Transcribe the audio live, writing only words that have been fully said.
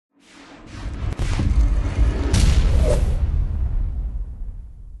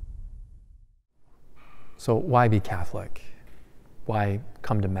So why be Catholic? Why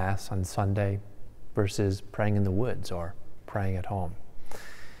come to Mass on Sunday versus praying in the woods or praying at home?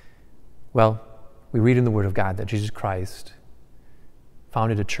 Well, we read in the Word of God that Jesus Christ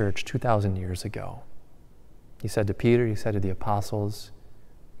founded a church 2,000 years ago. He said to Peter, he said to the apostles,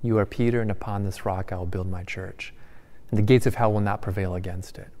 "You are Peter, and upon this rock I will build my church, and the gates of hell will not prevail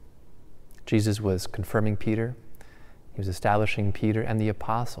against it." Jesus was confirming Peter. He was establishing Peter and the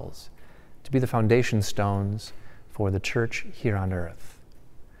apostles to be the foundation stones for the church here on earth.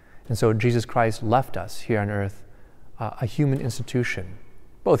 And so Jesus Christ left us here on earth a human institution,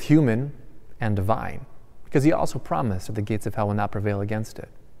 both human and divine, because he also promised that the gates of hell will not prevail against it,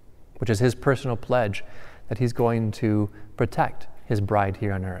 which is his personal pledge that he's going to protect his bride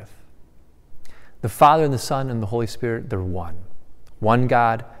here on earth. The Father and the Son and the Holy Spirit, they're one. One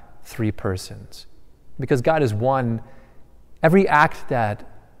God, three persons. Because God is one, every act that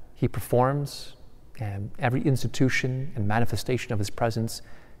he performs and every institution and manifestation of his presence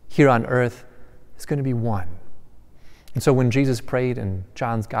here on earth is going to be one. And so when Jesus prayed in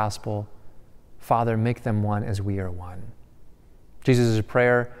John's Gospel, "Father, make them one as we are one." Jesus'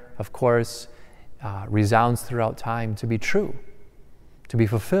 prayer, of course, resounds throughout time to be true, to be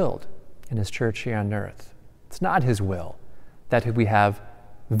fulfilled in his church here on earth. It's not his will that we have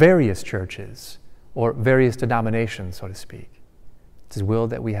various churches or various denominations, so to speak. It's his will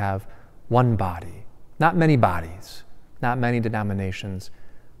that we have one body, not many bodies, not many denominations,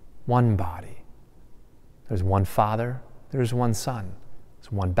 one body. There's one Father, there's one Son,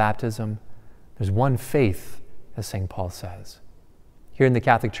 there's one baptism, there's one faith, as St. Paul says. Here in the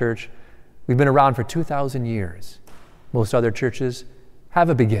Catholic Church, we've been around for 2,000 years. Most other churches have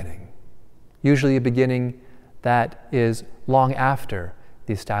a beginning, usually a beginning that is long after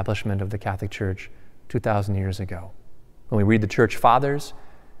the establishment of the Catholic Church 2,000 years ago. When we read the Church Fathers,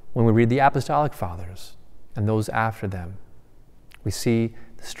 when we read the Apostolic Fathers, and those after them, we see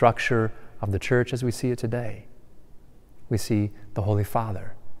the structure of the Church as we see it today. We see the Holy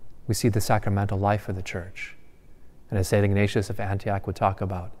Father. We see the sacramental life of the Church. And as St. Ignatius of Antioch would talk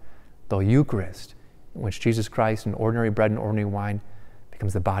about, the Eucharist, in which Jesus Christ and ordinary bread and ordinary wine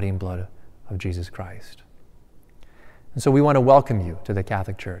becomes the body and blood of Jesus Christ. And so we want to welcome you to the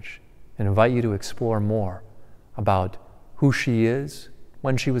Catholic Church and invite you to explore more about who she is,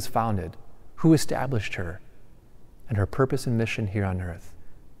 when she was founded, who established her, and her purpose and mission here on earth.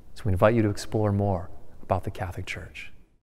 So we invite you to explore more about the Catholic Church.